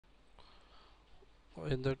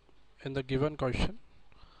in the given question,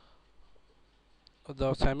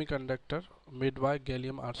 the semiconductor made by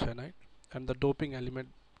gallium arsenide and the doping element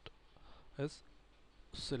is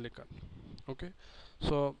silicon. Okay,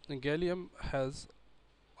 so gallium has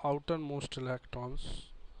outermost electrons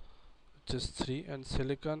which is 3, and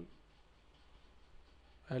silicon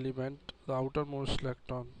element the outermost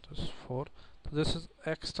electron is 4. This is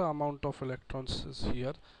extra amount of electrons is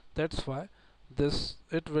here, that's why this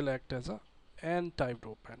it will act as a n type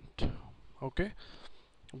dopant. Okay,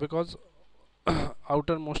 because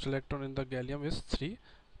outermost electron in the gallium is 3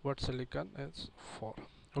 but silicon is 4.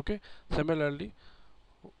 Okay, similarly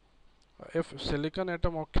if silicon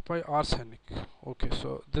atom occupy arsenic, okay,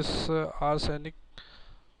 so this arsenic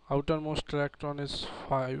outermost electron is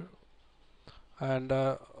 5, and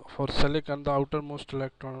for silicon the outermost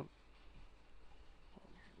electron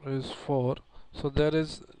is 4, so there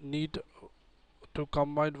is need to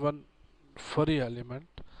combine one free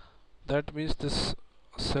element, that means this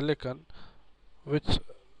silicon which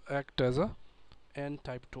act as a n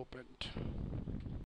type dopant.